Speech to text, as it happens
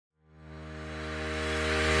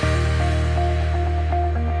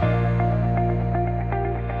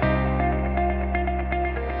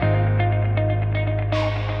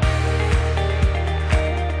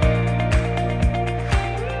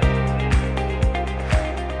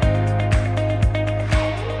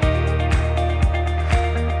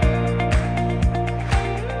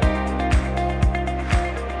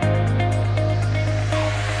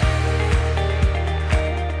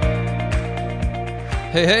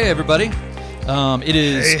Hey, everybody. It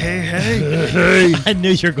is... Hey. I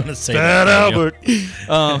knew you were going to say Fat that. Albert.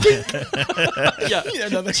 Yeah,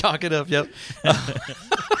 another chalk it up, yep.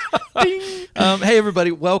 Hey,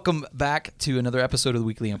 everybody. Welcome back to another episode of the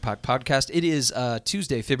Weekly Impact Podcast. It is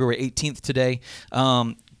Tuesday, February 18th today.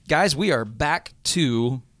 Guys, we are back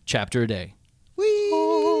to Chapter a Day.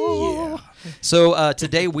 Yeah. So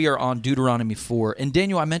today we are on Deuteronomy 4. And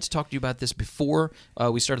Daniel, I meant to talk to you about this before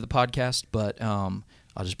we started the podcast, but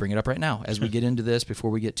I'll just bring it up right now as we get into this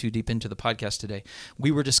before we get too deep into the podcast today.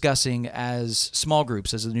 We were discussing as small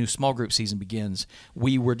groups, as the new small group season begins,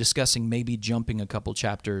 we were discussing maybe jumping a couple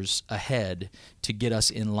chapters ahead to get us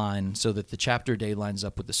in line so that the chapter day lines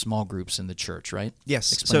up with the small groups in the church, right?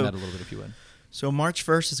 Yes. Explain that a little bit if you would. So March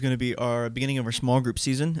 1st is going to be our beginning of our small group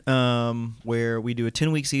season, where we do a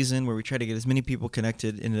 10-week season where we try to get as many people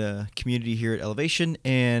connected in the community here at Elevation,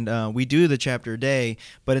 and we do the chapter a day,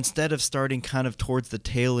 but instead of starting kind of towards the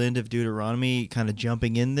tail end of Deuteronomy, kind of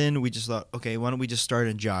jumping in then, we just thought, okay, why don't we just start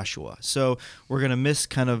in Joshua? So we're going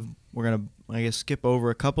to skip over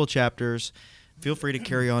a couple chapters. Feel free to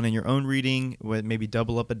carry on in your own reading, with maybe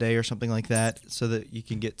double up a day or something like that, so that you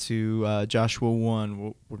can get to Joshua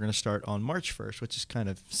 1. We're going to start on March 1st, which is kind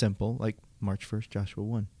of simple, like March 1st, Joshua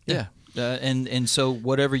 1. Yeah. And so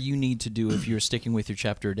whatever you need to do if you're sticking with your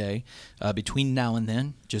chapter a day, between now and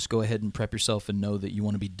then, just go ahead and prep yourself and know that you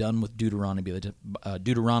want to be done with Deuteronomy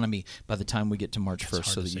by the time we get to March 1st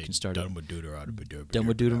so that you can start done with Deuteronomy. Done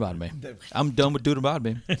with Deuteronomy. I'm done with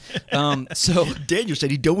Deuteronomy. So Daniel said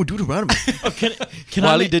he's done with Deuteronomy.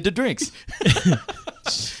 while he did the drinks.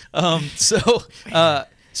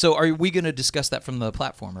 So are we going to discuss that from the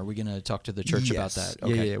platform? Are we going to talk to the church about that?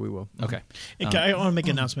 Okay. Yeah, we will. Okay. I want to make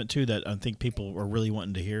an announcement, too, that I think people are really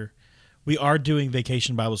wanting to hear. We are doing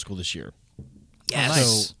Vacation Bible School this year. Yes.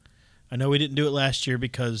 Nice. So I know we didn't do it last year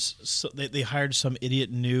because they hired some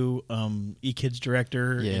idiot new eKids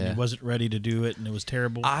director, and he wasn't ready to do it, and it was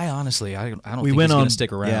terrible. I don't think he's going to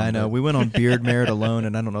stick around. Yeah, I know. We went on Beard Merit alone,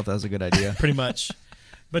 and I don't know if that was a good idea. Pretty much.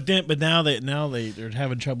 But now they're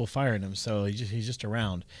having trouble firing him, so he's just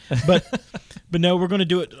around. But no, we're going to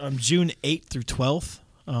do it on June 8th through 12th.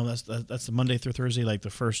 That's the Monday through Thursday, like the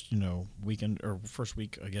first weekend or first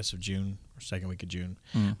week, I guess, of June or second week of June.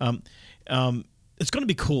 It's going to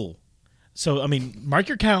be cool. So I mean, mark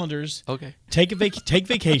your calendars. Okay. Take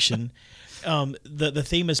vacation. The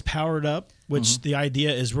theme is Powered Up, which the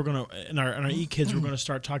idea is we're going to in our eKids we're going to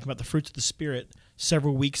start talking about the fruits of the Spirit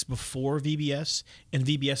several weeks before VBS, and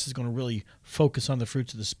VBS is going to really focus on the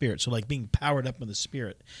fruits of the Spirit. So like being powered up in the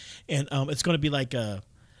Spirit, and it's going to be like a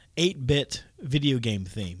 8-bit video game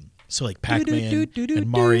theme. So like Pac-Man and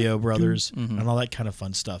Mario Brothers and all that kind of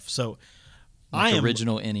fun stuff. So like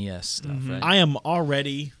original NES stuff. Right? I am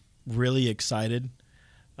already really excited.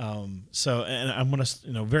 So and I'm going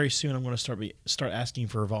to very soon I'm going to start asking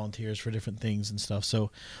for volunteers for different things and stuff.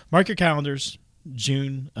 So mark your calendars,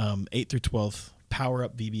 June 8th through 12th. Power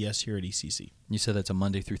Up VBS here at ECC. You said that's a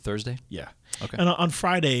Monday through Thursday? Yeah. Okay. And on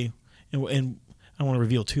Friday, and I don't want to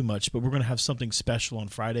reveal too much, but we're going to have something special on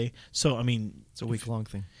Friday. So, I mean... It's a week-long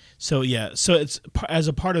thing. So, yeah. So, it's as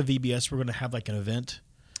a part of VBS, we're going to have like an event.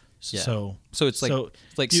 Yeah. So it's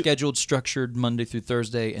like scheduled, structured Monday through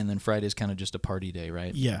Thursday, and then Friday's kind of just a party day,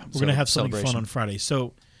 right? Yeah. We're going to have something fun on Friday.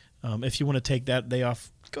 So, if you want to take that day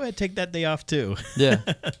off, go ahead, take that day off too. Yeah.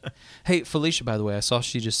 Hey, Felicia, by the way, I saw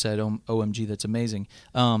she just said, OMG, that's amazing.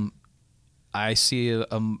 I see a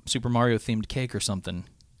Super Mario themed cake or something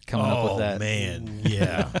coming up with that. Oh, man.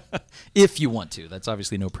 Yeah. If you want to. That's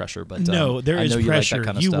obviously no pressure, but no, there is pressure. Like that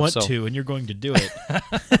kind of you stuff, want so. to, and you're going to do it.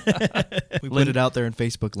 We put it out there in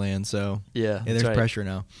Facebook land, so there's pressure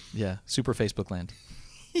now. Yeah, super Facebook land.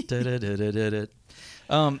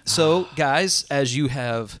 So, guys, as you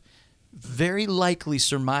have very likely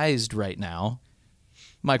surmised right now,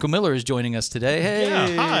 Michael Miller is joining us today.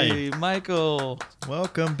 Hey, hi, Michael.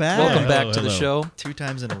 Welcome back. Welcome back to the show. 2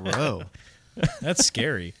 times in a row. That's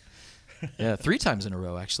scary. Yeah, 3 times in a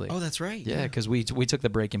row, actually. Oh, that's right. Yeah, because we took the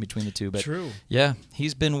break in between the two. But true. Yeah,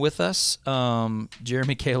 he's been with us.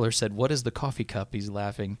 Jeremy Kaler said, "What is the coffee cup?" He's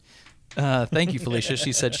laughing. Thank you, Felicia.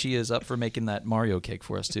 She said she is up for making that Mario cake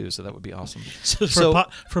for us too, so that would be awesome.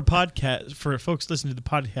 For folks listening to the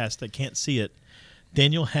podcast that can't see it,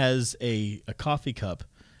 Daniel has a coffee cup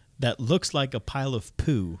that looks like a pile of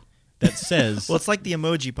poo that says well, it's like the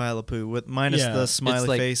emoji pile of poo with minus the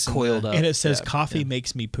smiley face coiled up, and it says coffee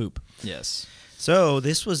makes me poop. Yes. So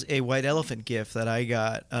this was a white elephant gift that I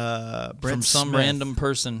got Brent from some Smith. random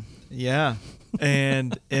person. Yeah,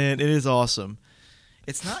 and it is awesome.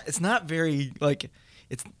 It's not very like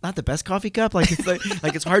it's not the best coffee cup. Like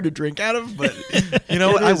it's hard to drink out of, but you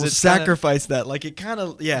know what? It I is. will It's sacrifice that. Like it kind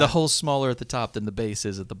of The hole's smaller at the top than the base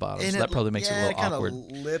is at the bottom, and so that probably makes it a little awkward.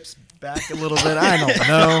 It lips back a little bit. I don't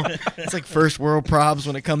know. It's like first world problems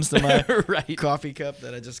when it comes to my Right. coffee cup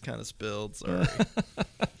that I just kind of spilled. Sorry.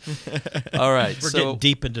 All right, We're so getting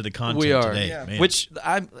deep into the content we are, today. Yeah. Man. which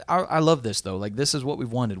I love this though. Like this is what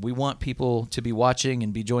we've wanted. We want people to be watching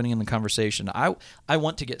and be joining in the conversation. I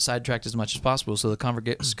want to get sidetracked as much as possible, so the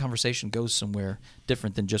conversation goes somewhere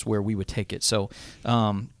different than just where we would take it. So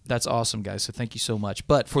that's awesome, guys. So thank you so much.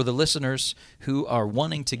 But for the listeners who are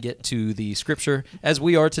wanting to get to the scripture, as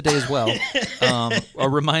we are today as well, a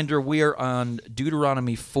reminder: we are on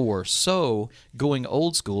Deuteronomy 4. So going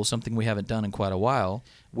old school, something we haven't done in quite a while.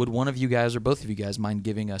 Would one of you guys or both of you guys mind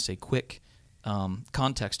giving us a quick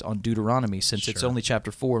context on Deuteronomy, since it's only chapter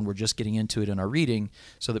 4 and we're just getting into it in our reading,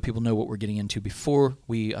 so that people know what we're getting into before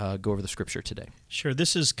we go over the scripture today? Sure.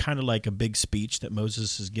 This is kind of like a big speech that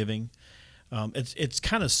Moses is giving. It's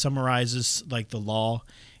kind of summarizes like the law,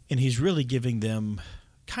 and he's really giving them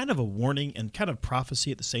kind of a warning and kind of prophecy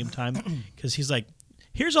at the same time, because he's like,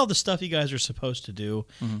 here's all the stuff you guys are supposed to do.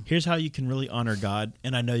 Mm-hmm. Here's how you can really honor God,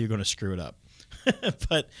 and I know you're going to screw it up.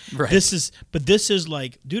 but right. this is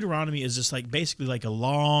like Deuteronomy is just like basically like a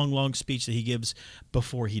long speech that he gives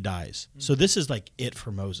before he dies. So this is like it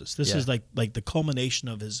for Moses. This is like the culmination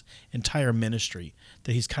of his entire ministry,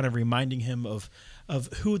 that he's kind of reminding him of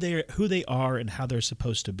who they are and how they're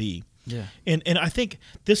supposed to be. Yeah. And I think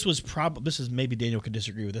this is maybe Daniel could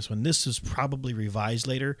disagree with this one. This is probably revised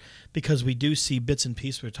later, because we do see bits and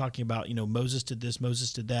pieces. We're talking about, Moses did this,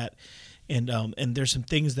 Moses did that, and there's some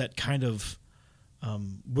things that kind of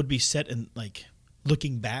would be set in like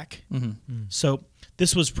looking back. Mm-hmm. So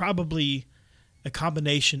this was probably a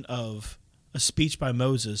combination of a speech by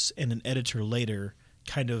Moses and an editor later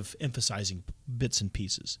kind of emphasizing bits and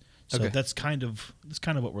pieces. So that's kind of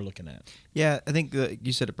what we're looking at. Yeah, I think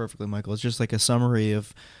you said it perfectly, Michael. It's just like a summary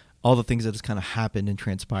of all the things that has kind of happened and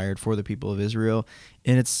transpired for the people of Israel.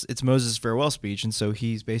 And it's Moses' farewell speech, and so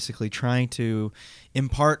he's basically trying to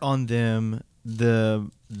impart on them the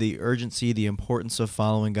urgency, the importance of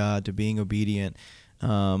following God, to being obedient.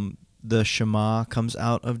 The Shema comes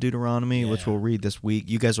out of Deuteronomy, which we'll read this week.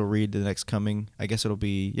 You guys will read the next coming. I guess it'll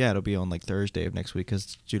be on like Thursday of next week, because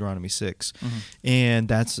it's Deuteronomy 6. Mm-hmm. And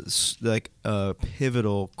that's like a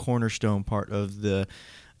pivotal cornerstone part of the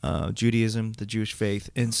Judaism, the Jewish faith.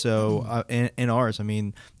 And so and ours, I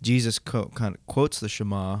mean, Jesus kind of quotes the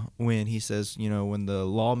Shema when he says, when the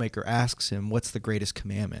lawmaker asks him, what's the greatest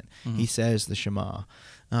commandment? Mm-hmm. He says the Shema,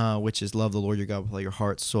 which is love the Lord your God with all your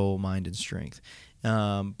heart, soul, mind, and strength.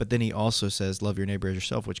 But then he also says, love your neighbor as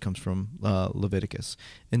yourself, which comes from Leviticus.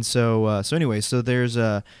 And so there's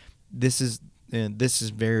this is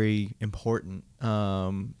very important.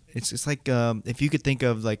 It's like if you could think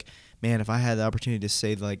of like, man, if I had the opportunity to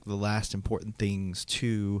say like the last important things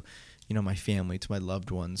to, my family, to my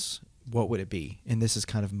loved ones, what would it be? And this is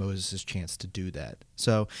kind of Moses' chance to do that.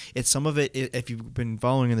 So it's some of it, if you've been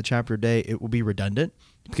following in the chapter today, it will be redundant,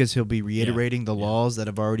 because he'll be reiterating the laws that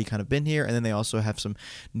have already kind of been here, and then they also have some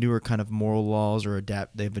newer kind of moral laws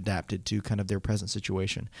they've adapted to kind of their present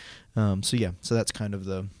situation. So that's kind of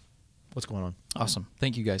what's going on. Awesome.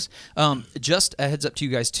 Thank you, guys. Just a heads up to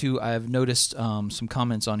you guys, too. I've noticed some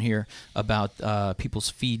comments on here about people's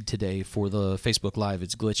feed today for the Facebook Live.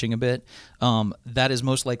 It's glitching a bit. That is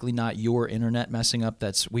most likely not your internet messing up.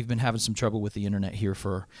 We've been having some trouble with the internet here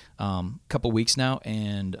for a couple weeks now,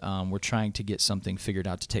 and we're trying to get something figured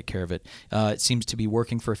out to take care of it. It seems to be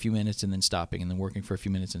working for a few minutes and then stopping, and then working for a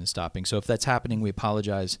few minutes and then stopping. So if that's happening, we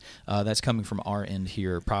apologize. That's coming from our end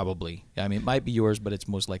here, probably. I mean, it might be yours, but it's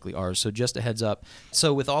most likely ours. So just a heads up.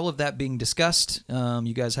 So with all of that being discussed,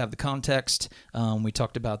 you guys have the context. We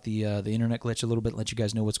talked about the internet glitch a little bit, let you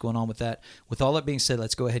guys know what's going on with that. With all that being said,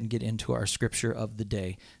 let's go ahead and get into our scripture of the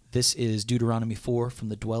day. This is Deuteronomy 4 from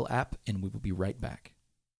the Dwell app, and we will be right back.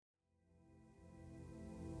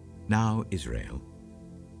 Now, Israel,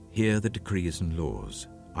 hear the decrees and laws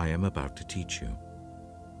I am about to teach you.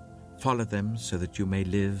 Follow them so that you may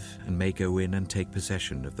live and may go in and take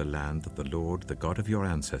possession of the land that the Lord, the God of your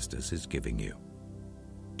ancestors, is giving you.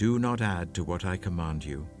 Do not add to what I command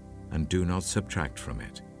you, and do not subtract from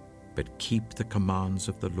it, but keep the commands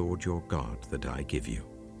of the Lord your God that I give you.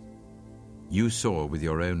 You saw with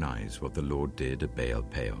your own eyes what the Lord did at Baal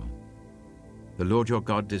Peor. The Lord your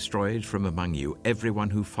God destroyed from among you everyone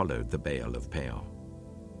who followed the Baal of Peor.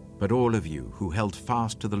 But all of you who held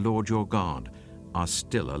fast to the Lord your God are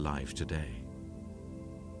still alive today.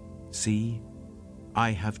 See,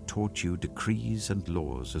 I have taught you decrees and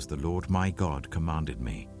laws as the Lord my God commanded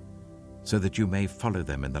me. so that you may follow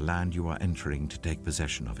them in the land you are entering to take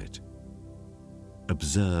possession of it.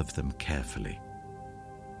 Observe them carefully,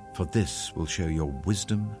 for this will show your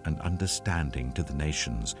wisdom and understanding to the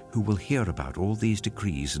nations, who will hear about all these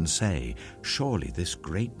decrees and say, "Surely this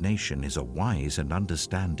great nation is a wise and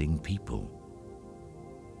understanding people."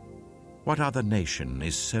 What other nation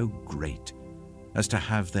is so great as to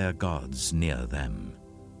have their gods near them,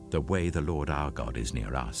 the way the Lord our God is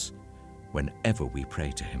near us, whenever we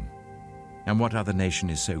pray to him? And what other nation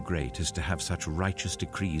is so great as to have such righteous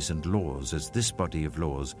decrees and laws as this body of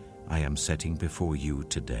laws I am setting before you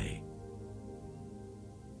today?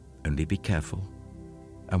 Only be careful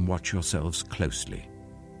and watch yourselves closely,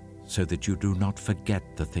 so that you do not forget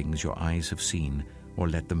the things your eyes have seen, or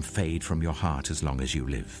let them fade from your heart as long as you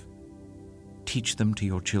live. Teach them to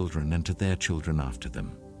your children and to their children after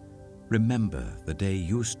them. Remember the day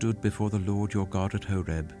you stood before the Lord your God at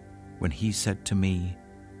Horeb, when he said to me,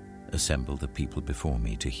 "Assemble the people before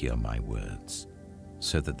me to hear my words,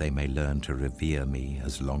 so that they may learn to revere me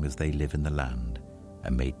as long as they live in the land,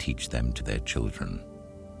 and may teach them to their children."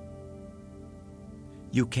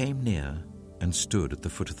 You came near and stood at the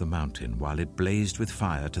foot of the mountain, while it blazed with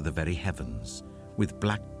fire to the very heavens, with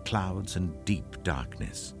black clouds and deep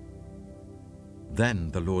darkness.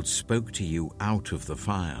 Then the Lord spoke to you out of the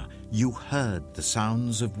fire. You heard the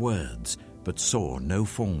sounds of words, but saw no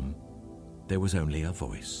form. There was only a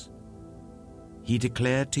voice. He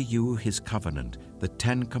declared to you his covenant, the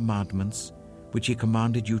 10 Commandments, which he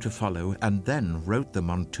commanded you to follow, and then wrote them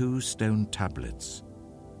on 2 stone tablets.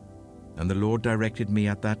 And the Lord directed me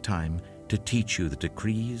at that time to teach you the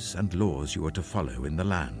decrees and laws you are to follow in the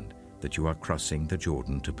land that you are crossing the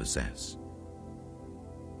Jordan to possess.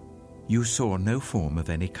 You saw no form of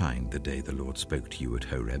any kind the day the Lord spoke to you at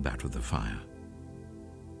Horeb out of the fire.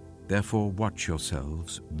 Therefore watch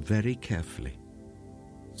yourselves very carefully,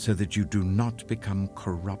 so that you do not become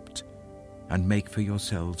corrupt and make for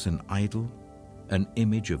yourselves an idol, an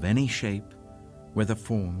image of any shape, whether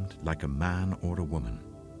formed like a man or a woman,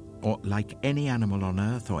 or like any animal on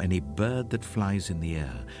earth, or any bird that flies in the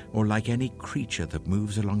air, or like any creature that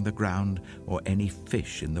moves along the ground, or any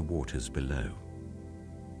fish in the waters below.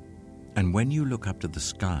 And when you look up to the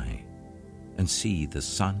sky and see the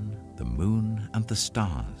sun, the moon, and the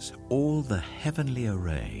stars, all the heavenly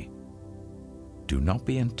array, do not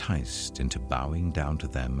be enticed into bowing down to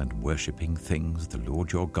them and worshipping things the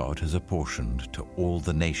Lord your God has apportioned to all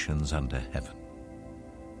the nations under heaven.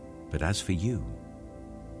 But as for you,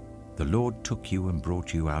 the Lord took you and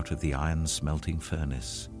brought you out of the iron-smelting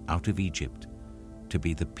furnace, out of Egypt, to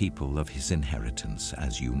be the people of his inheritance,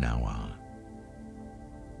 as you now are.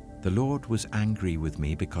 The Lord was angry with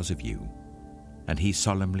me because of you, and he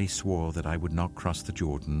solemnly swore that I would not cross the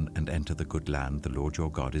Jordan and enter the good land the Lord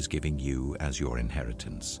your God is giving you as your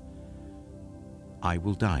inheritance. I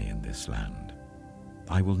will die in this land.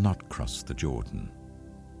 I will not cross the Jordan.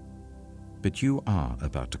 But you are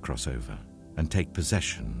about to cross over and take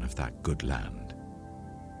possession of that good land.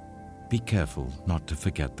 Be careful not to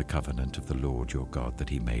forget the covenant of the Lord your God that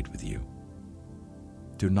he made with you.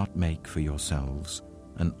 Do not make for yourselves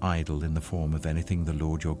an idol in the form of anything the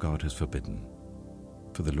Lord your God has forbidden.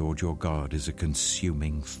 For the Lord your God is a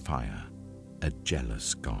consuming fire, a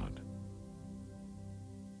jealous God.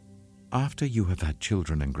 After you have had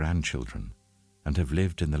children and grandchildren, and have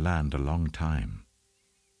lived in the land a long time,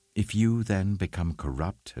 if you then become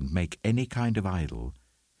corrupt and make any kind of idol,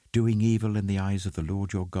 doing evil in the eyes of the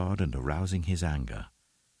Lord your God and arousing his anger,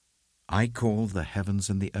 I call the heavens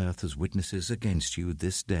and the earth as witnesses against you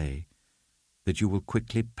this day, that you will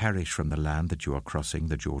quickly perish from the land that you are crossing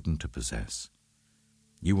the Jordan to possess.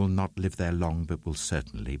 You will not live there long, but will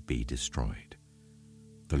certainly be destroyed.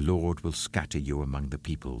 The Lord will scatter you among the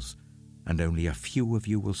peoples, and only a few of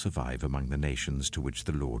you will survive among the nations to which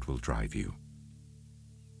the Lord will drive you.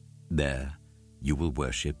 There you will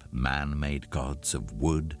worship man-made gods of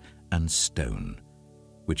wood and stone,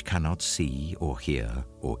 which cannot see or hear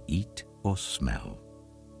or eat or smell.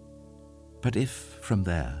 But if from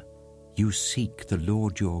there you seek the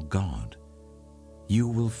Lord your God, you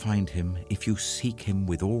will find him if you seek him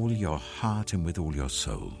with all your heart and with all your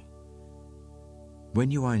soul. When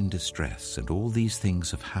you are in distress and all these things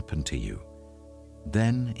have happened to you,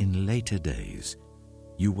 then in later days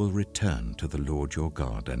you will return to the Lord your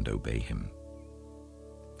God and obey him.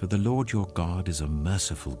 For the Lord your God is a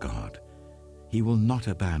merciful God. He will not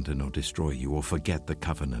abandon or destroy you or forget the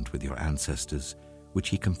covenant with your ancestors, which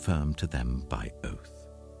he confirmed to them by oath.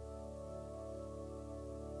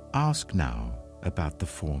 Ask now about the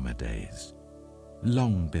former days,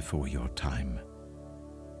 long before your time,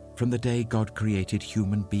 from the day God created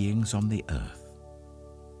human beings on the earth.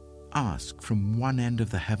 ask from one end of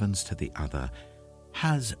the heavens to the other,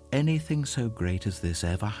 has anything so great as this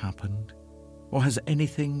ever happened? Or has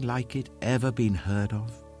anything like it ever been heard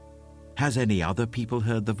of? Has any other people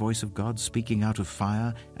heard the voice of God speaking out of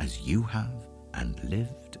fire as you have and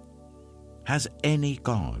lived? Has any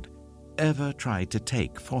God ever tried to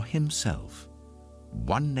take for himself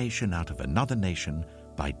one nation out of another nation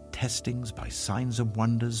by testings, by signs and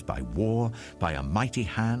wonders, by war, by a mighty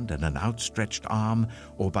hand and an outstretched arm,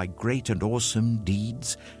 or by great and awesome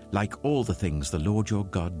deeds, like all the things the Lord your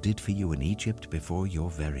God did for you in Egypt before your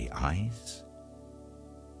very eyes?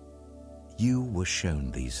 You were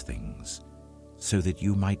shown these things, so that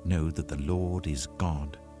you might know that the Lord is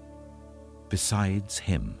God. Besides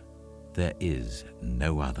him, there is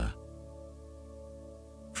no other.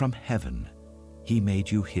 From heaven, he made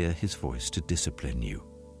you hear his voice to discipline you.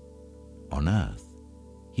 On earth,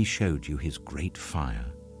 he showed you his great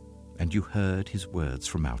fire, and you heard his words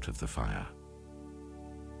from out of the fire.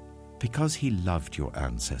 Because he loved your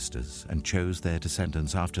ancestors and chose their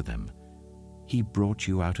descendants after them, he brought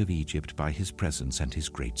you out of Egypt by his presence and his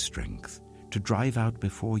great strength, to drive out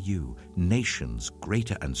before you nations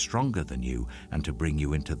greater and stronger than you, and to bring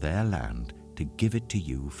you into their land, to give it to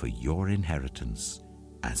you for your inheritance,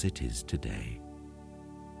 as it is today.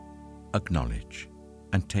 Acknowledge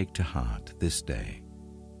and take to heart this day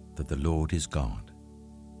that the Lord is God,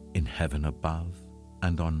 in heaven above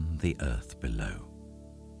and on the earth below.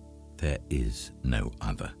 There is no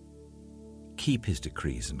other. Keep his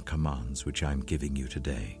decrees and commands which I am giving you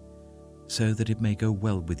today, so that it may go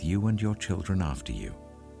well with you and your children after you,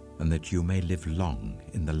 and that you may live long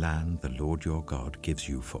in the land the Lord your God gives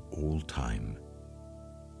you for all time.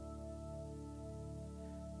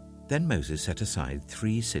 Then Moses set aside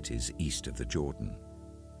 3 cities east of the Jordan,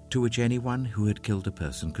 to which anyone who had killed a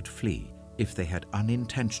person could flee if they had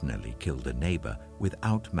unintentionally killed a neighbor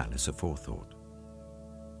without malice aforethought.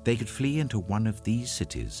 They could flee into one of these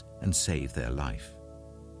cities and save their life.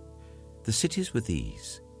 The cities were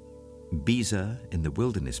these: Bezer in the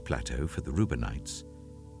wilderness plateau for the Reubenites,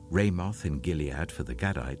 Ramoth in Gilead for the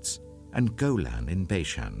Gadites, and Golan in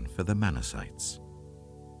Bashan for the Manassites.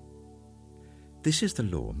 This is the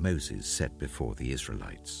law Moses set before the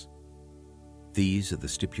Israelites. These are the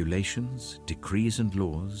stipulations, decrees, and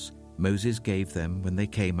laws Moses gave them when they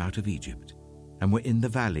came out of Egypt, and were in the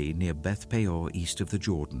valley near Beth Peor east of the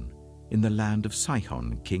Jordan, in the land of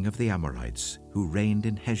Sihon, king of the Amorites, who reigned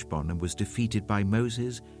in Heshbon and was defeated by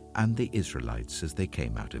Moses and the Israelites as they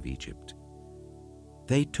came out of Egypt.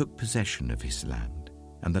 They took possession of his land,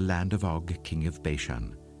 and the land of Og, king of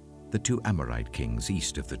Bashan, the 2 Amorite kings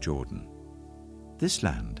east of the Jordan. This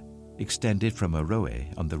land extended from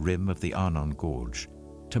Aroeh on the rim of the Arnon Gorge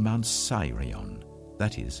to Mount Sirion,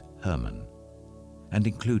 that is, Hermon, and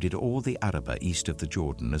included all the Arabah east of the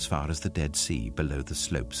Jordan as far as the Dead Sea below the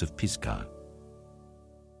slopes of Pisgah.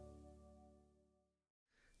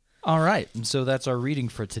 All right, and so that's our reading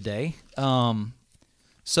for today.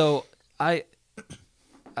 So I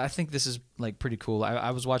think this is like pretty cool.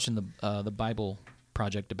 I was watching the Bible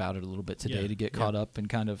Project about it a little bit today to get caught up and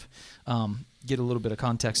kind of get a little bit of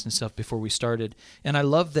context and stuff before we started. And I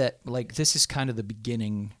love that, like, this is kind of the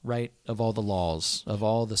beginning, right, of all the laws, of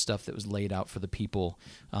all the stuff that was laid out for the people,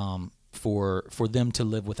 for them to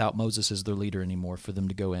live without Moses as their leader anymore, for them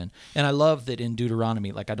to go in. And I love that in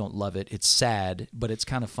Deuteronomy, like, I don't love it. It's sad, but it's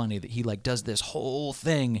kind of funny that he, like, does this whole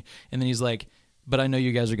thing, and then he's like, but I know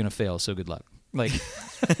you guys are going to fail, so good luck. Like,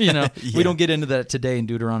 you know, we don't get into that today in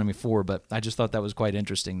Deuteronomy 4, but I just thought that was quite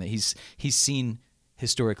interesting that he's seen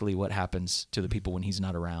historically what happens to the people when he's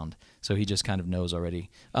not around. So he just kind of knows already.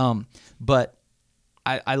 But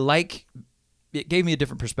I like, it gave me a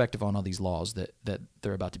different perspective on all these laws that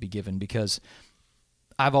they're about to be given, because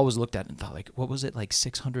I've always looked at it and thought, like, what was it, like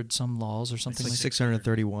 600 some laws or something? It's like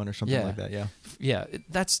 631 or something like that, Yeah,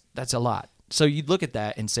 that's a lot. So you'd look at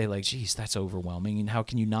that and say, like, geez, that's overwhelming, and how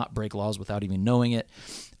can you not break laws without even knowing it?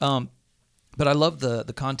 But I love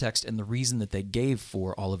the context and the reason that they gave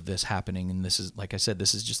for all of this happening, and this is, like I said,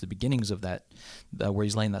 this is just the beginnings of that, where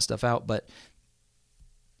he's laying that stuff out. But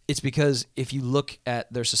it's because if you look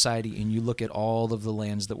at their society and you look at all of the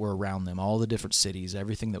lands that were around them, all the different cities,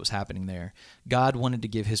 everything that was happening there, God wanted to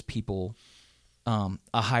give his people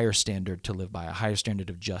a higher standard to live by, a higher standard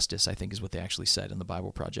of justice, I think is what they actually said in the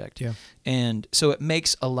Bible Project. Yeah. And so it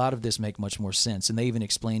makes a lot of this make much more sense. And they even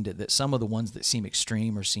explained it, that some of the ones that seem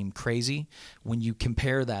extreme or seem crazy, when you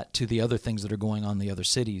compare that to the other things that are going on in the other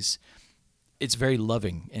cities, it's very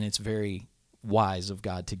loving and it's very wise of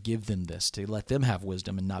God to give them this, to let them have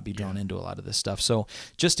wisdom and not be drawn into a lot of this stuff. So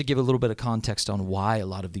just to give a little bit of context on why a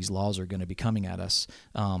lot of these laws are going to be coming at us,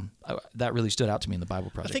 that really stood out to me in the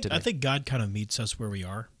Bible Project today. I think God kind of meets us where we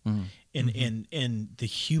are in the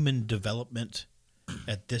human development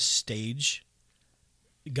at this stage.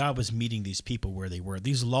 God was meeting these people where they were.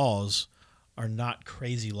 These laws are not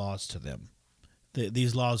crazy laws to them.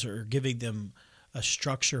 These laws are giving them a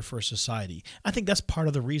structure for society. I think that's part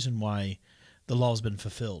of the reason why the law has been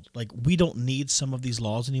fulfilled. Like, we don't need some of these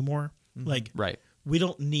laws anymore. Like, we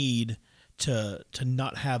don't need to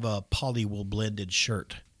not have a polywool blended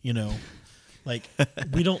shirt, you know? Like,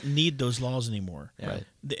 we don't need those laws anymore. Right.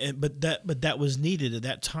 But that was needed at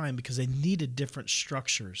that time because they needed different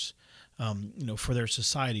structures, for their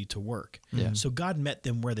society to work. Yeah. So God met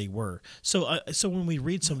them where they were. So when we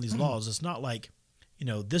read some of these laws, it's not like,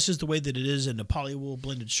 this is the way that it is, and the polywool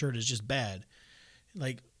blended shirt is just bad.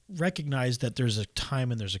 Like, recognize that there's a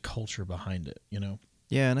time and there's a culture behind it,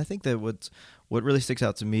 Yeah, and I think that what really sticks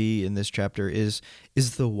out to me in this chapter is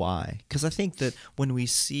the why. Because I think that when we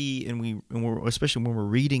see and we're, especially when we're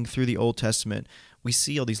reading through the Old Testament, we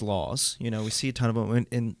see all these laws. We see a ton of them,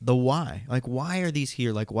 and the why. Like, why are these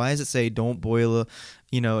here? Like, why does it say don't boil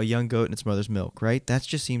a young goat in its mother's milk? Right? That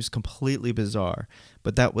just seems completely bizarre.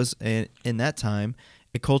 But that was in that time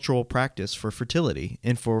a cultural practice for fertility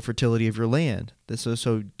and for fertility of your land.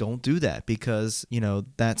 So don't do that, because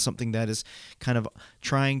that's something that is kind of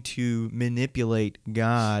trying to manipulate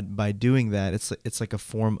God by doing that. It's like a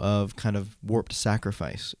form of kind of warped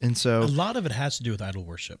sacrifice, and so a lot of it has to do with idol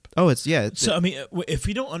worship. So I mean, if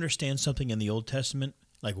you don't understand something in the Old Testament,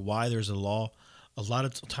 like why there's a law, a lot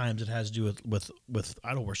of times it has to do with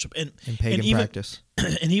idol worship and pagan practice,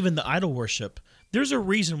 and even the idol worship. There's a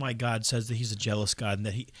reason why God says that He's a jealous God, and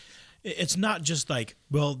that it's not just like,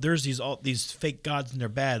 well, there's these fake gods and they're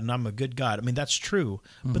bad, and I'm a good God. I mean, that's true,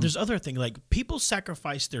 but there's other things, like people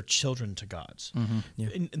sacrifice their children to gods.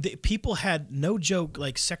 And people had, no joke,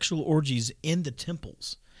 like sexual orgies in the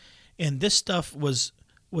temples, and this stuff was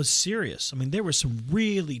serious. I mean, there were some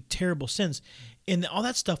really terrible sins, and all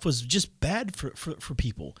that stuff was just bad for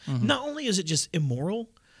people. Not only is it just immoral,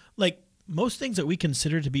 like most things that we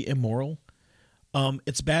consider to be immoral,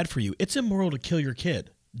 it's bad for you. It's immoral to kill your kid.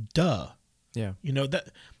 Duh. Yeah. That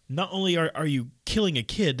not only are you killing a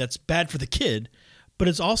kid, that's bad for the kid, but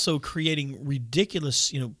it's also creating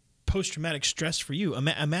ridiculous, post-traumatic stress for you.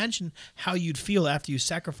 Imagine how you'd feel after you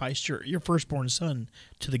sacrificed your firstborn son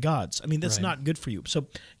to the gods. I mean, that's not good for you. So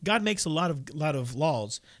God makes a lot of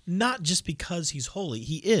laws, not just because He's holy.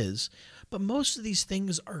 He is, but most of these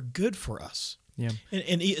things are good for us. Yeah.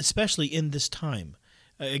 And especially in this time.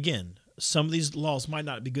 Again, some of these laws might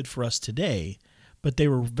not be good for us today, but they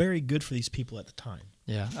were very good for these people at the time.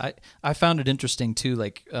 Yeah, I found it interesting too,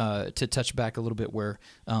 like to touch back a little bit where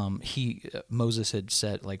Moses had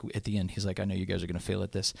said, like at the end, he's like, I know you guys are going to fail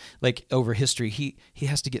at this. Like over history, he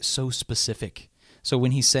has to get so specific. So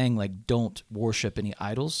when he's saying like, don't worship any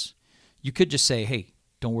idols, you could just say, hey,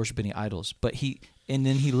 don't worship any idols. But then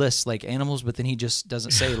he lists like animals, but then he just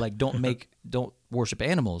doesn't say like, don't worship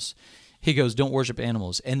animals. He goes, don't worship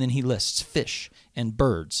animals. And then he lists fish and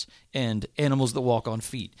birds and animals that walk on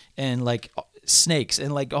feet and like snakes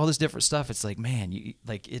and like all this different stuff. It's like, man,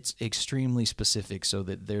 it's extremely specific so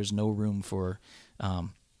that there's no room for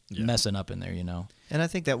messing up in there, And I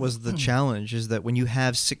think that was the challenge, is that when you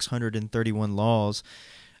have 631 laws,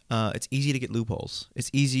 it's easy to get loopholes.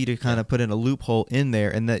 It's easy to kind of put in a loophole in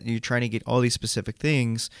there, and that you're trying to get all these specific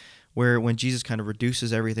things, where when Jesus kind of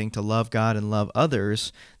reduces everything to love God and love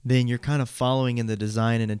others, then you're kind of following in the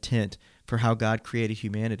design and intent for how God created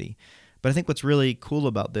humanity. But I think what's really cool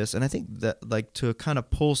about this, and I think that like to kind of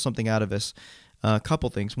pull something out of this, a couple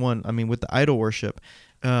things. One, I mean, with the idol worship,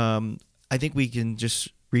 I think we can just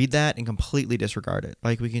read that and completely disregard it.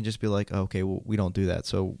 Like we can just be like, oh, okay, well, we don't do that,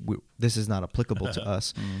 so this is not applicable to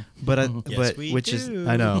us. But I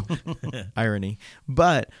know, irony.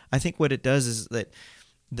 But I think what it does is that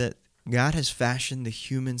God has fashioned the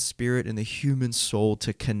human spirit and the human soul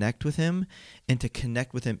to connect with Him, and to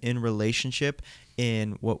connect with Him in relationship,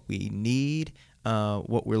 in what we need,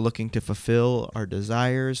 what we're looking to fulfill, our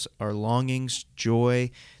desires, our longings, joy,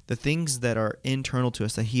 the things that are internal to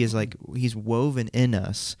us, that He's woven in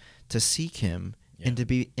us to seek Him and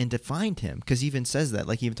to find Him. Because He even says that,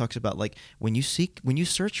 like He even talks about like when you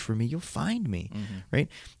search for Me, you'll find Me, right?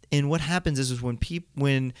 And what happens is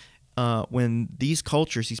when when these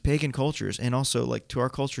cultures, these pagan cultures, and also like to our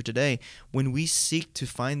culture today, when we seek to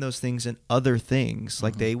find those things in other things,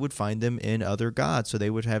 like they would find them in other gods. So they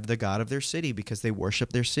would have the god of their city because they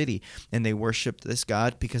worship their city, and they worshiped this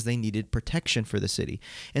god because they needed protection for the city.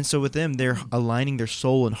 And so with them, they're aligning their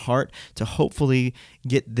soul and heart to hopefully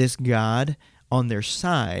get this god on their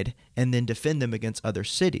side and then defend them against other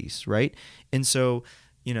cities, right? And so,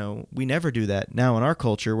 we never do that now in our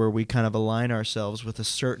culture, where we kind of align ourselves with a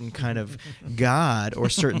certain kind of God or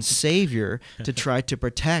certain savior to try to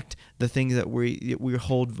protect the things that we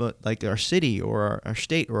hold, like our city or our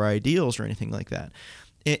state or our ideals or anything like that.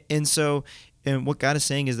 And so, and what God is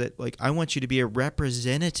saying is that, like, I want you to be a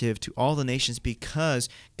representative to all the nations, because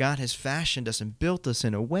God has fashioned us and built us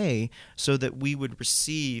in a way so that we would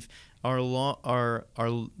receive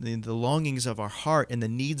the longings of our heart and the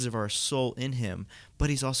needs of our soul in Him, but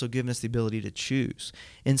He's also given us the ability to choose.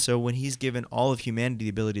 And so when He's given all of humanity the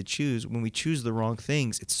ability to choose, when we choose the wrong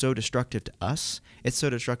things, it's so destructive to us. It's so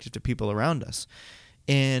destructive to people around us.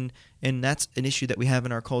 And that's an issue that we have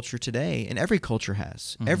in our culture today, and every culture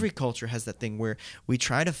has. Mm-hmm. Every culture has that thing where we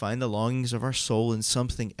try to find the longings of our soul in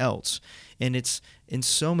something else, and it's in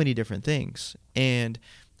so many different things. And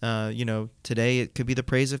today it could be the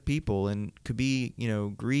praise of people, and could be,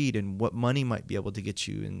 greed and what money might be able to get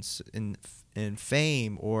you, and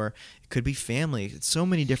fame, or it could be family. It's so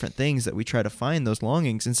many different things that we try to find those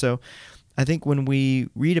longings. And so I think when we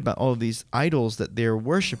read about all of these idols that they're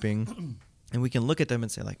worshiping, and we can look at them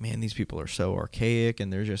and say, like, man, these people are so archaic,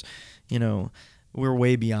 and they're just, we're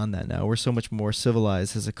way beyond that now. We're so much more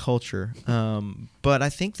civilized as a culture. But I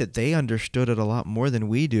think that they understood it a lot more than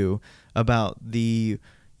we do about the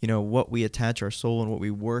what we attach our soul and what we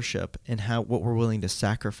worship, and what we're willing to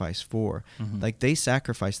sacrifice for. Mm-hmm. Like, they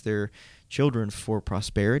sacrificed their children for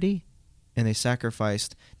prosperity, and they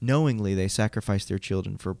sacrificed their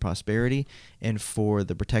children for prosperity and for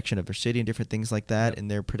the protection of their city and different things like that, and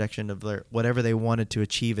their protection of their whatever they wanted to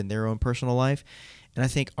achieve in their own personal life. And I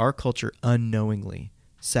think our culture unknowingly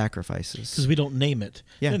sacrifices, because we don't name it.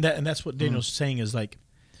 Yeah. And that's what Daniel's saying, is like,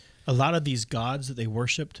 a lot of these gods that they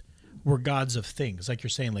worshipped were gods of things, like you're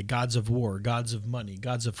saying, like gods of war, gods of money,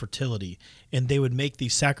 gods of fertility, and they would make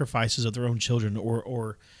these sacrifices of their own children,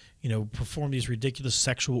 or perform these ridiculous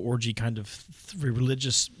sexual orgy kind of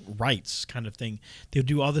religious rites kind of thing. They would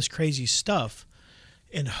do all this crazy stuff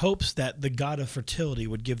in hopes that the god of fertility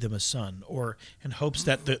would give them a son, or in hopes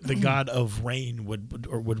that the god of rain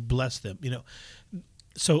would bless them.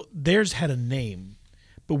 So theirs had a name,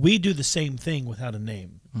 but we do the same thing without a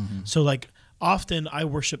name. Mm-hmm. So, like, often I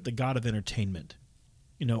worship the god of entertainment.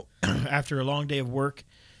 After a long day of work,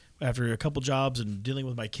 after a couple jobs and dealing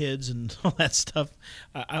with my kids and all that stuff,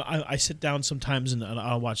 I sit down sometimes and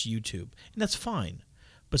I'll watch YouTube, and that's fine.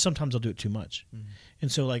 But sometimes I'll do it too much,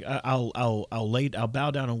 and so, like, I'll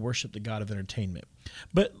bow down and worship the god of entertainment.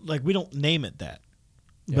 But, like, we don't name it that.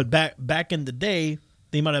 Yeah. But back in the day,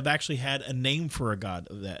 they might have actually had a name for a god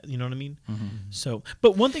of that. You know what I mean? Mm-hmm. So,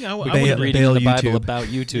 but one thing I would read in the Bible about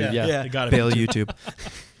YouTube. Yeah. The god of Baal YouTube.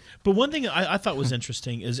 But one thing I thought was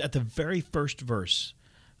interesting is at the very first verse,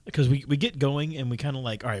 because we get going and we kind of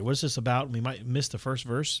like, all right, what's this about? And we might miss the first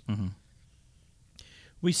verse. Mm-hmm.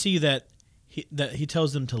 We see that he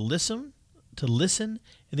tells them to listen, and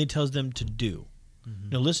then he tells them to do.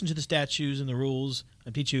 Mm-hmm. Listen to the statutes and the rules I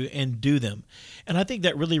teach you, and do them. And I think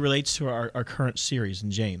that really relates to our current series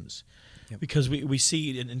in James. Yep. Because we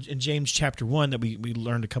see in James chapter 1 that we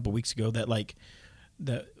learned a couple weeks ago that, like,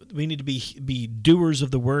 that we need to be doers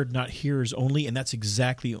of the word, not hearers only, and that's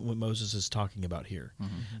exactly what Moses is talking about here.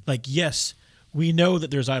 Mm-hmm. Like, yes, we know that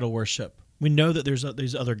there's idol worship. We know that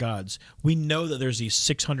there's other gods. We know that there's these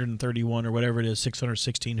 631 or whatever it is,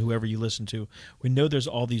 616, whoever you listen to. We know there's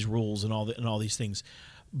all these rules and all these things.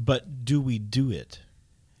 But do we do it?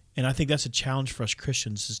 And I think that's a challenge for us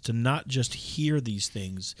Christians, is to not just hear these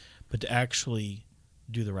things, but to actually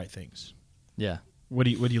do the right things. Yeah. What are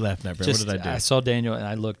you laughing at, Brett? What did I do? I saw Daniel, and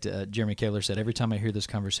I looked. Jeremy Kaler said, every time I hear this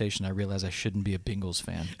conversation, I realize I shouldn't be a Bengals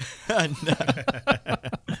fan.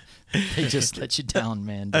 They just let you down,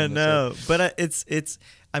 man. I know, but it's.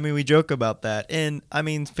 I mean, we joke about that, and I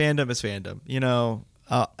mean, fandom is fandom.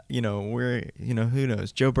 We're who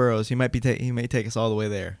knows? Joe Burrows, he may take us all the way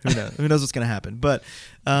there. Who knows? Who knows what's going to happen? But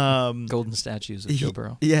golden statues of Joe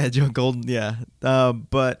Burrow. Yeah, Joe Golden. Yeah,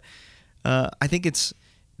 but I think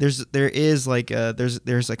there's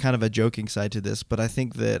a kind of a joking side to this, but I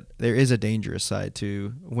think that there is a dangerous side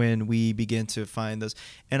to when we begin to find those.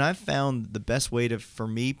 And I've found the best way for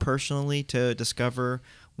me personally to discover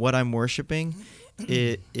what I'm worshiping,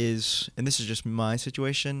 it is, and this is just my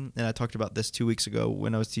situation, and I talked about this 2 weeks ago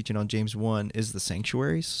when I was teaching on James 1, is the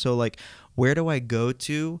sanctuaries. So like, where do I go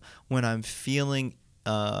to when I'm feeling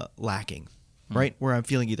lacking, right? Where I'm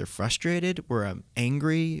feeling either frustrated, where I'm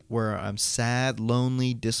angry, where I'm sad,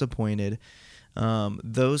 lonely, disappointed.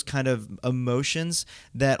 Those kind of emotions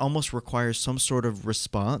that almost requires some sort of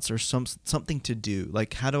response or something to do.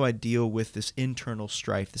 Like, how do I deal with this internal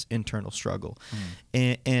strife, this internal struggle?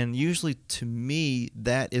 And usually, to me,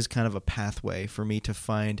 that is kind of a pathway for me to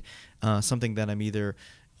find something that I'm either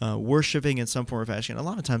worshiping in some form or fashion. A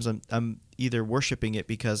lot of times, I'm either worshiping it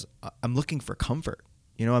because I'm looking for comfort.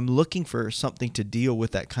 You know, I'm looking for something to deal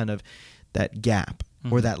with that kind of that gap.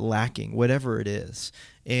 Or that lacking, whatever it is.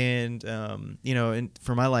 And, you know, and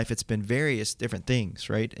for my life, it's been various different things,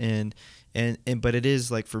 right? But it is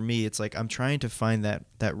like, for me, it's like I'm trying to find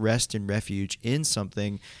that rest and refuge in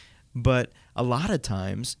something. But a lot of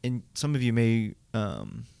times, and some of you may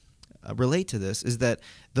relate to this, is that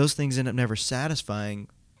those things end up never satisfying,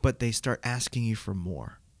 but they start asking you for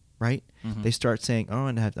more, right? They start saying, oh,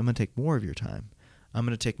 I'm going to take more of your time. I'm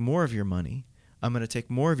going to take more of your money. I'm going to take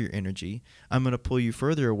more of your energy. I'm going to pull you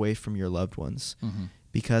further away from your loved ones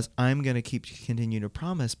because I'm going to continue to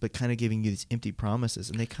promise, but kind of giving you these empty promises,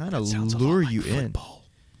 and they kind of lure you in.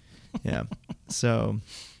 Yeah. So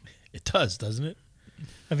it does, doesn't it?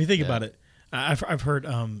 If you think about it, I've heard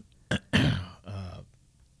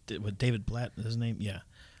what David Blatt is his name? Yeah.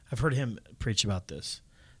 I've heard him preach about this,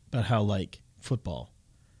 about how, like, football,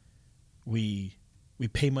 we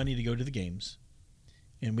pay money to go to the games.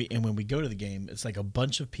 And when we go to the game, it's like a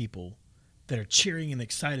bunch of people that are cheering and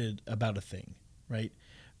excited about a thing, right?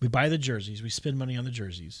 We buy the jerseys. We spend money on the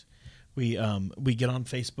jerseys. We get on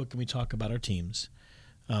Facebook and we talk about our teams.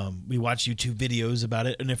 We watch YouTube videos about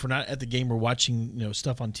it, and if we're not at the game, we're watching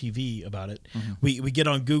stuff on TV about it. We get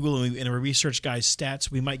on Google and we research guys'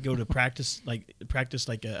 stats. We might go to practice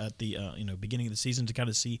at the beginning of the season to kind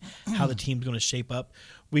of see how the team's going to shape up.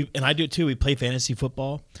 And I do it too. We play fantasy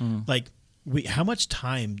football, how much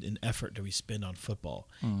time and effort do we spend on football,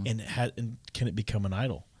 and can it become an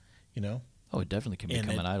idol? Oh, it definitely can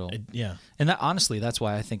become an idol. Yeah, and that, honestly, that's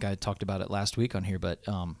why I think I talked about it last week on here. But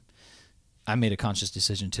I made a conscious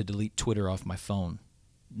decision to delete Twitter off my phone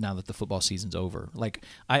now that the football season's over. Like,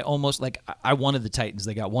 I wanted the Titans.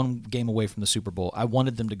 They got one game away from the Super Bowl. I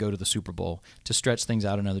wanted them to go to the Super Bowl to stretch things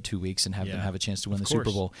out another 2 weeks and have them have a chance to win the Super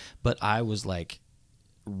Bowl. But I was like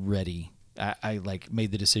ready. I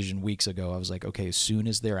made the decision weeks ago. I was like, okay, as soon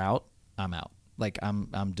as they're out, I'm out. Like,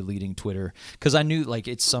 I'm deleting Twitter because I knew, like,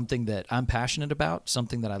 it's something that I'm passionate about,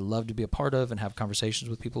 something that I love to be a part of and have conversations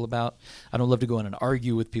with people about. I don't love to go in and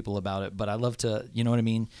argue with people about it, but I love to, you know what I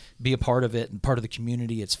mean, be a part of it and part of the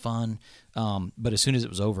community. It's fun. But as soon as it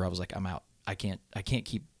was over, I was like, I'm out. I can't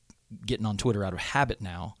keep getting on Twitter out of habit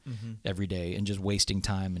now every day and just wasting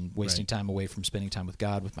time time away from spending time with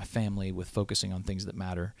God, with my family, with focusing on things that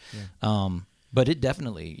matter. Yeah. But it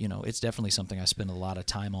definitely, it's definitely something I spend a lot of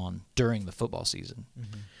time on during the football season.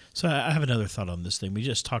 So I have another thought on this thing. We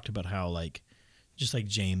just talked about how, like, just like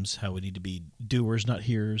James, how we need to be doers, not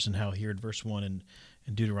hearers, and how here in verse 1 and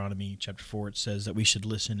in Deuteronomy chapter 4, it says that we should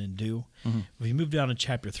listen and do. If you move down to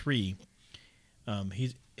chapter 3,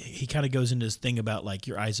 he kind of goes into this thing about, like,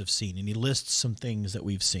 your eyes have seen, and he lists some things that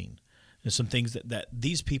we've seen and some things that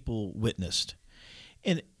these people witnessed.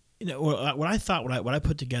 And what I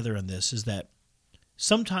put together on this is that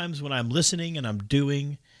sometimes when I'm listening and I'm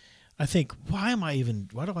doing, I think, why do I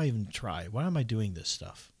even try? Why am I doing this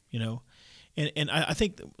stuff? And I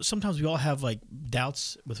think sometimes we all have, like,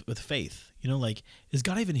 doubts with faith. Like, is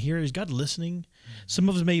God even here? Is God listening? Some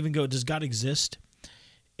of us may even go, does God exist?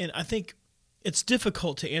 And I think it's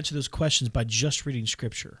difficult to answer those questions by just reading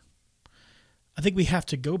Scripture. I think we have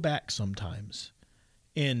to go back sometimes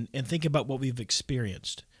and think about what we've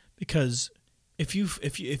experienced, because if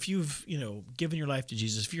you've given your life to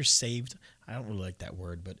Jesus, if you're saved, I don't really like that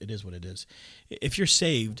word, but it is what it is. If you're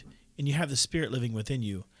saved and you have the Spirit living within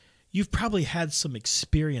you, you've probably had some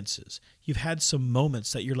experiences. You've had some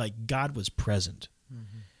moments that you're like, God was present,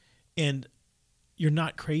 and you're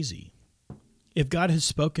not crazy. If God has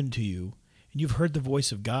spoken to you and you've heard the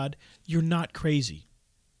voice of God, you're not crazy.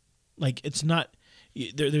 Like, it's not,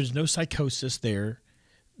 there's no psychosis there,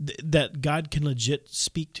 that God can legit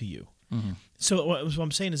speak to you. So what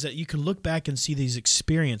I'm saying is that you can look back and see these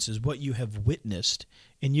experiences, what you have witnessed,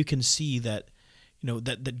 and you can see that,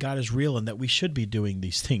 that God is real and that we should be doing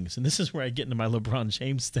these things. And this is where I get into my LeBron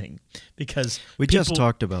James thing, because we just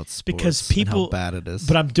talked about sports and how bad it is.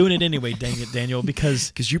 But I'm doing it anyway, dang it, Daniel,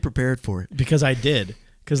 because you prepared for it. Because I did.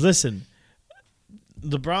 Because listen,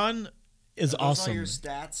 LeBron is awesome.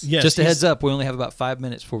 stats? Yes, Just a he's- heads up, we only have about 5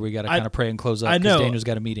 minutes before we got to kind of pray and close up. I know. Daniel's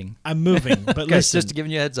got a meeting. I'm moving, but Guys, listen. just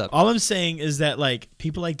giving you a heads up. All I'm saying is that like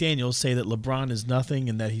people like Daniel say that LeBron is nothing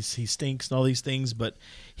and that he stinks and all these things, but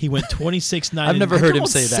he went 26-9. I've never heard him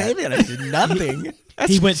say that. I did nothing.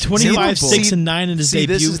 He went 25, See, 6, and 9 in his see,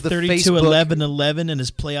 this debut, is the 32, Facebook 11, 11 in his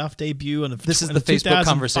playoff debut, and This is in the Facebook 2000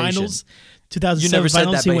 conversation. Finals, 2007 You never said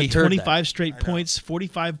finals. that, He but went he heard 25 straight points,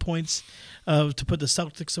 45 points to put the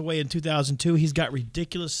Celtics away in 2002. He's got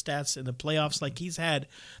ridiculous stats in the playoffs. Like he's had,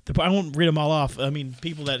 I won't read them all off. I mean,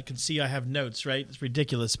 people that can see I have notes, right? It's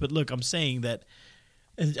ridiculous. But look, I'm saying that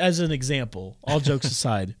as an example. All jokes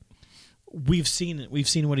aside, we've seen it. We've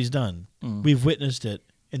seen what he's done. We've witnessed it,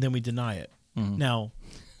 and then we deny it. Now,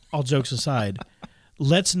 all jokes aside,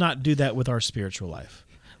 let's not do that with our spiritual life.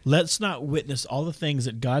 Let's not witness all the things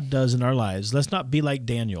that God does in our lives. Let's not be like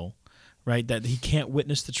Daniel, right? That he can't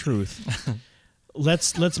witness the truth.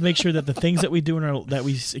 Let's make sure that the things that we do that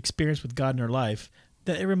we experience with God in our life,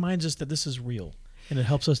 that it reminds us that this is real, and it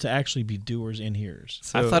helps us to actually be doers and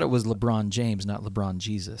hearers. I thought it was LeBron James, not LeBron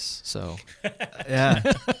Jesus. So Yeah.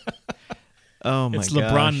 Oh my It's gosh.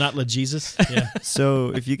 LeBron, not LeJesus. Yeah.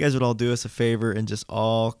 So if you guys would all do us a favor and just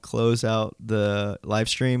all close out the live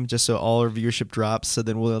stream just so all our viewership drops, so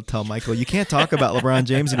then we'll tell Michael you can't talk about LeBron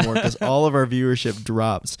James anymore because all of our viewership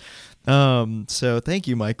drops. So thank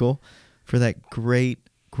you, Michael, for that great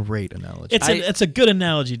analogy. It's a good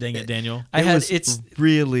analogy, dang it, Daniel. it's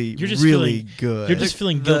really You're just really feeling- good. You're just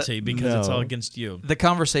feeling guilty because it's no. all against you. the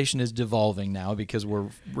conversation is devolving now because we're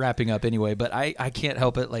wrapping up anyway. But I can't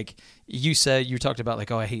help it. Like you talked about like,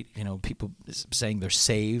 oh, I hate people saying they're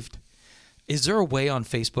saved. Is there a way on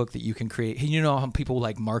Facebook that you can create? You know how people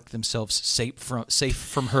like mark themselves safe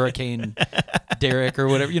from Hurricane Derek or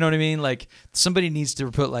whatever. You know what I mean? Like somebody needs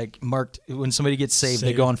to put like marked when somebody gets saved.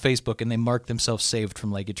 They go on Facebook and they mark themselves saved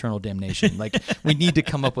from like eternal damnation. Like we need to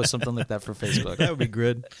come up with something like that for Facebook. That would be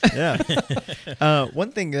good. Yeah.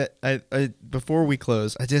 One thing that I before we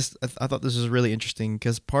close, I thought this was really interesting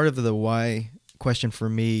because part of the why question for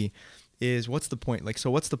me is what's the point? Like,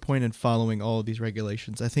 so what's the point in following all of these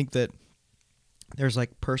regulations? I think that there's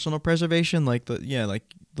like personal preservation, like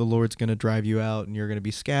the Lord's going to drive you out and you're going to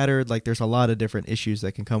be scattered. Like there's a lot of different issues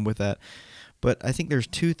that can come with that. But I think there's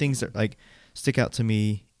two things that like stick out to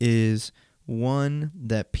me is one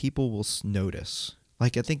that people will notice.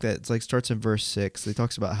 Like I think that it's like starts in verse 6. It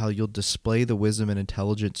talks about how you'll display the wisdom and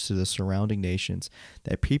intelligence to the surrounding nations,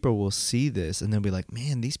 that people will see this and they'll be like,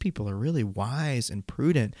 man, these people are really wise and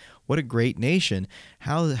prudent. What a great nation.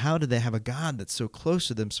 How do they have a God that's so close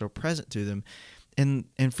to them, so present to them? And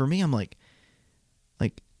for me, I'm like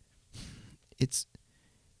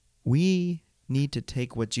we need to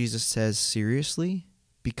take what Jesus says seriously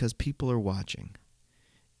because people are watching.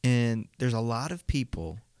 And there's a lot of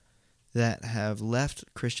people that have left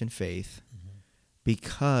Christian faith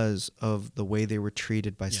because of the way they were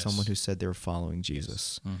treated by someone who said they were following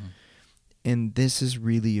Jesus. Yes. Mm-hmm. And this is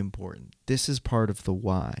really important. This is part of the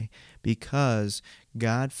why. Because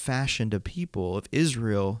God fashioned a people of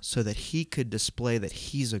Israel so that he could display that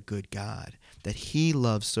he's a good God, that he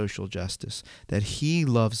loves social justice, that he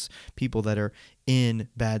loves people that are in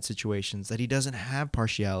bad situations, that he doesn't have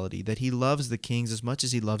partiality, that he loves the kings as much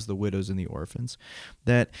as he loves the widows and the orphans,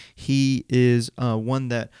 that he is one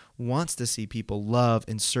that wants to see people love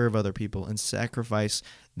and serve other people and sacrifice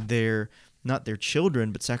not their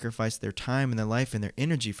children, but sacrifice their time and their life and their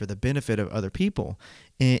energy for the benefit of other people.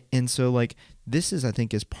 And so like this is, I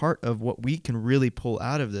think, is part of what we can really pull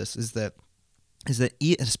out of this is that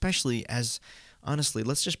especially as honestly,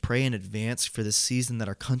 let's just pray in advance for the season that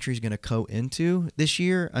our country is going to go into this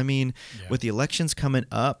year. I mean, with the elections coming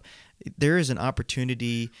up, there is an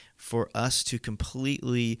opportunity for us to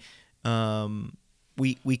completely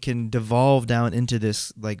we can devolve down into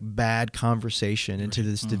this like bad conversation, into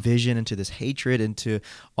this division, into this hatred, into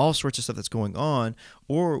all sorts of stuff that's going on.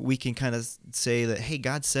 Or we can kind of say that, hey,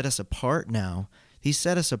 God set us apart now. He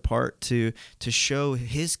set us apart to show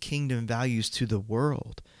his kingdom values to the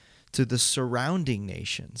world, to the surrounding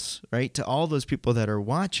nations, right? To all those people that are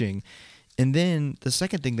watching. And then the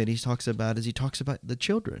second thing that he talks about is he talks about the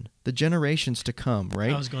children, the generations to come,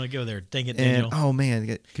 right? I was going to go there. Dang it, Daniel. And, oh, man,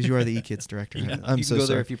 because you are the eKids director. I'm you so can go sorry.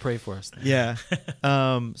 there if you pray for us. Yeah.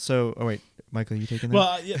 Wait, Michael, you taking that?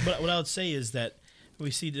 Well, but what I would say is that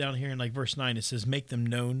we see down here in like verse 9, it says, make them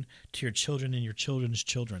known to your children and your children's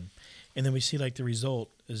children. And then we see like the result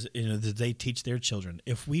is, that they teach their children.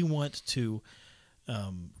 If we want to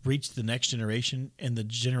reach the next generation and the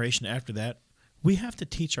generation after that, we have to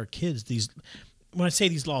teach our kids these. When I say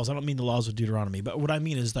these laws, I don't mean the laws of Deuteronomy, but what I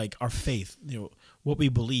mean is like our faith, what we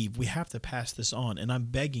believe. We have to pass this on. And I'm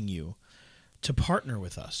begging you to partner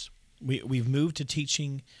with us. We've moved to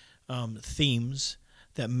teaching themes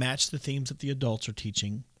that match the themes that the adults are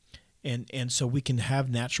teaching. And so we can have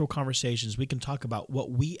natural conversations. We can talk about what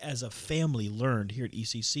we as a family learned here at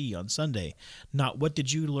ECC on Sunday, not what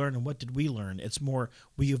did you learn and what did we learn. It's more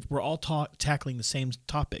we're all tackling the same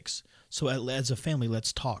topics. So as a family,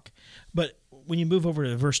 let's talk. But when you move over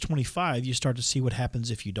to verse 25, you start to see what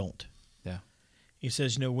happens if you don't. Yeah. He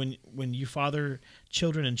says, when you father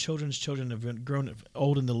children and children's children have been grown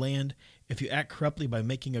old in the land, if you act corruptly by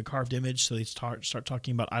making a carved image, so they start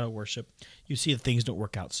talking about idol worship, you see that things don't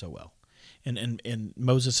work out so well. And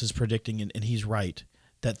Moses is predicting, and he's right,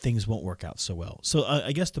 that things won't work out so well. So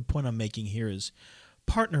I guess the point I'm making here is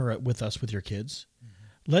partner with us with your kids.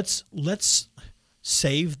 Mm-hmm. Let's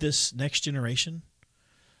save this next generation.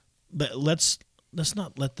 But let's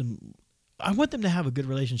not let them. I want them to have a good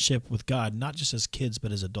relationship with God, not just as kids,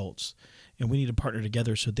 but as adults. And we need to partner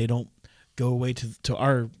together so they don't go away to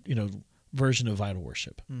our version of idol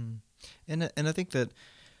worship. And I think that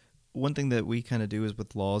one thing that we kind of do is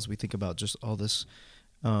with laws, we think about just all this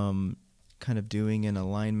kind of doing in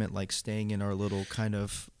alignment, like staying in our little kind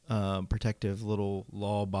of protective little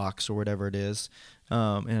law box or whatever it is.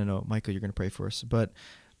 And I know, Michael, you're going to pray for us, but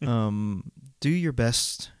do your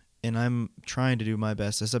best. And I'm trying to do my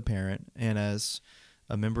best as a parent and as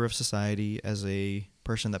a member of society, as a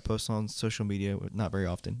person that posts on social media, not very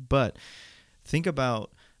often, but think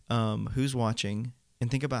about who's watching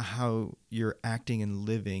and think about how you're acting and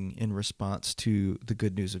living in response to the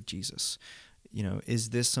good news of Jesus.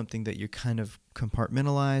 Is this something that you're kind of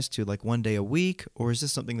compartmentalized to like one day a week, or is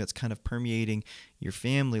this something that's kind of permeating your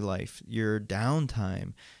family life, your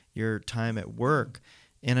downtime, your time at work?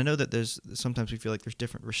 And I know that sometimes we feel like there's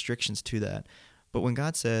different restrictions to that. But when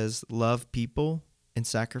God says, love people and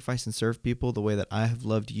sacrifice and serve people the way that I have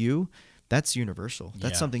loved you, that's universal.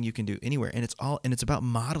 That's something you can do anywhere. And it's about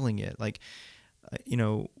modeling it. Like,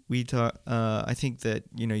 we talk, I think that,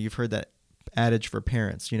 you've heard that adage for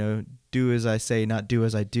parents, do as I say, not do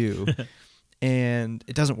as I do. And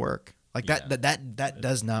it doesn't work. Like that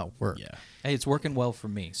does not work. Yeah. Hey, it's working well for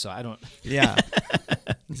me, so I don't. Yeah,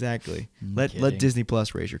 exactly. Let Disney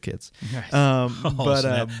Plus raise your kids. Right.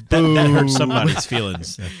 That hurts somebody's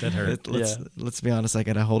feelings. That hurt. Let's be honest. I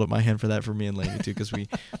gotta hold up my hand for that for me and Lady too, because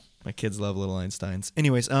my kids love little Einsteins.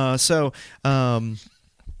 Anyways,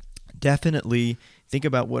 definitely think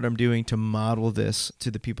about what I'm doing to model this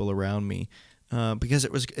to the people around me. Because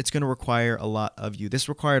it's going to require a lot of you. This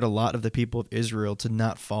required a lot of the people of Israel to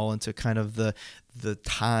not fall into kind of the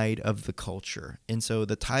tide of the culture. And so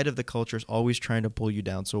the tide of the culture is always trying to pull you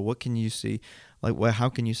down. So what can you see? Like, how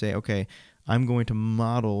can you say, okay, I'm going to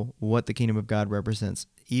model what the kingdom of God represents,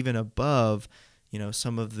 even above,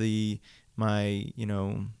 some of my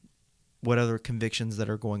what other convictions that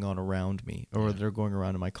are going on around me or that are going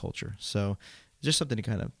around in my culture. So just something to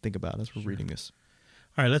kind of think about as we're reading this.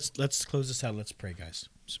 All right, let's close this out. Let's pray, guys.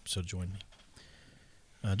 So join me.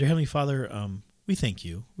 Dear Heavenly Father, we thank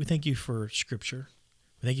you. We thank you for Scripture.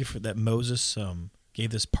 We thank you for that Moses gave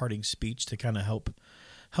this parting speech to kind of help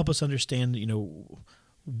us understand,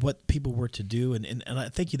 what people were to do. And I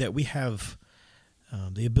thank you that we have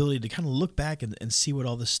the ability to kind of look back and see what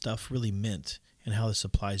all this stuff really meant and how this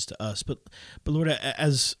applies to us. But Lord,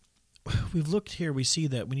 as we've looked here, we see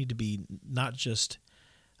that we need to be not just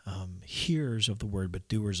hearers of the word, but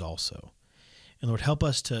doers also. And Lord, help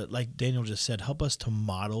us to, like Daniel just said, help us to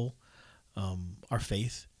model our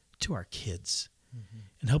faith to our kids. Mm-hmm.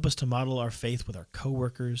 And help us to model our faith with our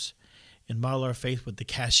coworkers and model our faith with the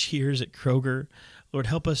cashiers at Kroger. Lord,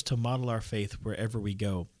 help us to model our faith wherever we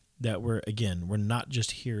go, that we're not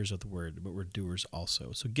just hearers of the word, but we're doers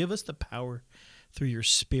also. So give us the power through your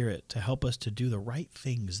Spirit to help us to do the right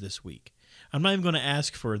things this week. I'm not even going to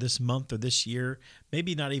ask for this month or this year,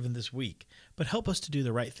 maybe not even this week, but help us to do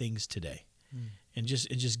the right things today. And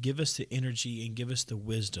just give us the energy and give us the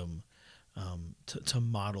wisdom to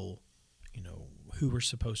model, who we're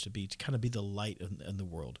supposed to be, to kind of be the light in the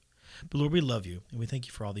world. But Lord, we love you, and we thank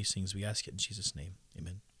you for all these things. We ask it in Jesus' name.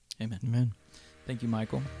 Amen. Amen. Amen. Thank you,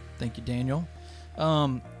 Michael. Thank you, Daniel.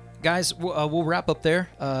 Guys, we'll wrap up there.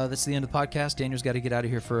 That's the end of the podcast. Daniel's got to get out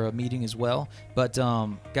of here for a meeting as well. But,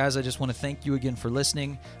 guys, I just want to thank you again for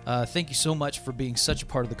listening. Thank you so much for being such a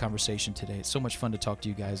part of the conversation today. It's so much fun to talk to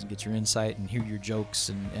you guys and get your insight and hear your jokes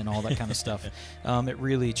and all that kind of stuff. It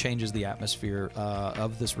really changes the atmosphere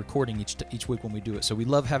of this recording each week when we do it. So we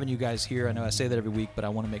love having you guys here. I know I say that every week, but I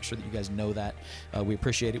want to make sure that you guys know that. We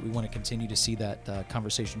appreciate it. We want to continue to see that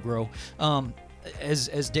conversation grow.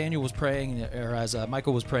 As Daniel was praying, or as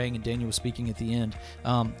Michael was praying and Daniel was speaking at the end,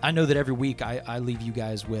 I know that every week I leave you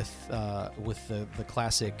guys with the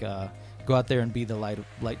classic Go out there and be the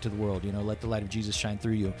light to the world. Let the light of Jesus shine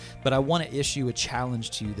through you. But I want to issue a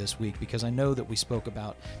challenge to you this week, because I know that we spoke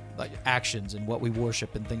about actions and what we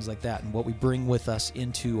worship and things like that, and what we bring with us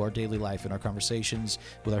into our daily life and our conversations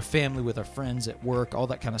with our family, with our friends at work, all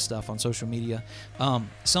that kind of stuff on social media.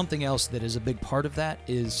 Something else that is a big part of that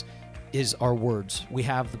is our words. We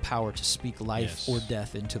have the power to speak life or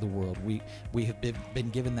death into the world. We have been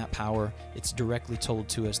given that power. It's directly told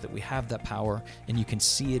to us that we have that power, and you can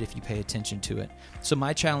see it if you pay attention to it. So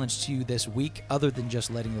my challenge to you this week, other than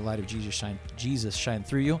just letting the light of Jesus shine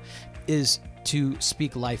through you, is to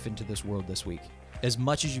speak life into this world this week. As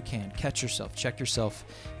much as you can, catch yourself, check yourself,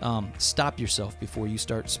 stop yourself before you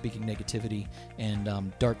start speaking negativity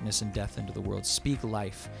and darkness and death into the world. Speak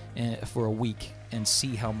life for a week and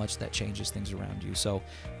see how much that changes things around you. So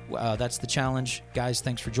that's the challenge. Guys,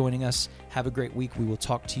 thanks for joining us. Have a great week. We will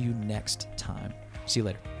talk to you next time. See you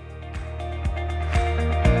later.